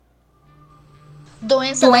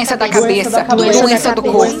Doença da cabeça, doença do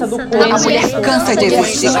corpo. A mulher cansa de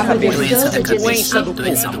existir. Doença da cabeça,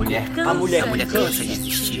 doença do corpo. A mulher cansa de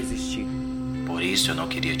existir. Por isso eu não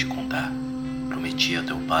queria te contar. Prometi a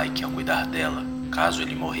teu pai que ia cuidar dela, caso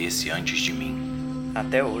ele morresse antes de mim.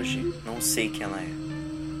 Até hoje, não sei quem ela é.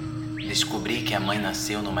 Descobri que a mãe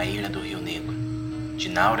nasceu numa ilha do Rio Negro.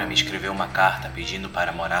 Dinaura me escreveu uma carta pedindo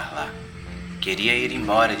para morar lá. Queria ir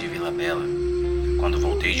embora de Vila Bela. Quando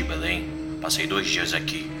voltei de Belém, passei 2 dias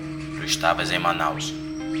aqui. Tu estavas em Manaus.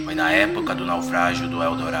 Foi na época do naufrágio do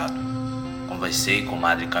Eldorado. Conversei com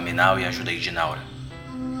Madre Caminal e ajudei Dinaura.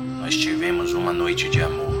 Nós tivemos uma noite de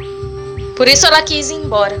amor. Por isso ela quis ir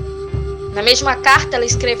embora. Na mesma carta ela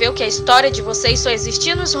escreveu que a história de vocês só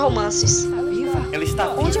existia nos romances. Ela está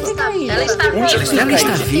viva. Onde fica a ilha? Ela está Ela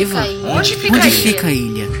está viva? Onde Onde fica a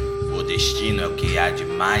ilha? O destino é o que há de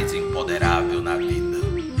mais empoderável na vida.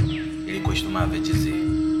 Ele costumava dizer: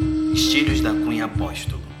 Estílios da Cunha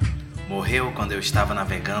Apóstolo. Morreu quando eu estava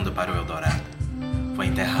navegando para o Eldorado. Foi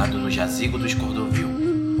enterrado no jazigo dos Cordovil.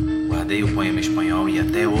 Guardei o poema espanhol e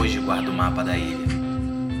até hoje guardo o mapa da ilha.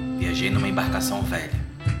 Viajei numa embarcação velha,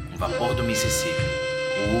 um vapor do Mississippi,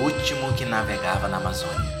 o último que navegava na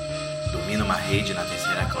Amazônia. Dormi numa rede na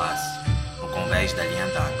 3ª classe, no convés da linha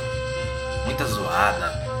d'água. Muita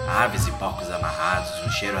zoada, aves e porcos amarrados,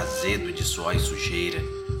 um cheiro azedo de suor e sujeira,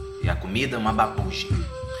 e a comida uma babugem.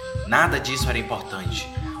 Nada disso era importante,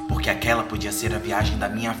 porque aquela podia ser a viagem da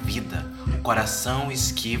minha vida, o coração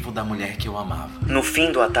esquivo da mulher que eu amava. No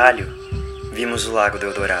fim do atalho, vimos o Lago do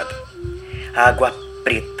Eldorado. A água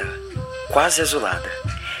preta, quase azulada,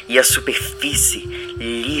 e a superfície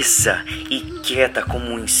lisa e quieta como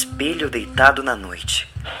um espelho deitado na noite.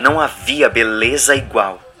 Não havia beleza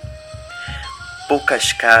igual.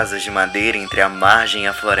 Poucas casas de madeira entre a margem e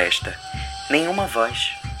a floresta. Nenhuma voz,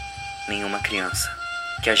 nenhuma criança,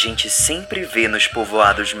 que a gente sempre vê nos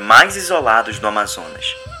povoados mais isolados do Amazonas.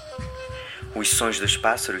 Os sons dos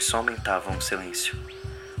pássaros só aumentavam o silêncio.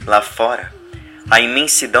 Lá fora, a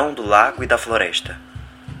imensidão do lago e da floresta.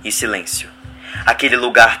 E silêncio. Aquele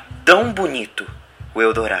lugar tão bonito, o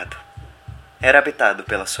Eldorado, era habitado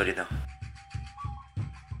pela solidão.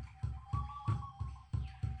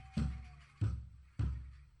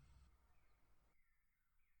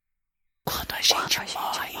 Quando a gente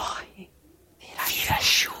morre, vira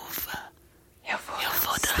chuva. Eu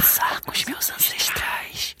vou dançar com os meus ancestrais.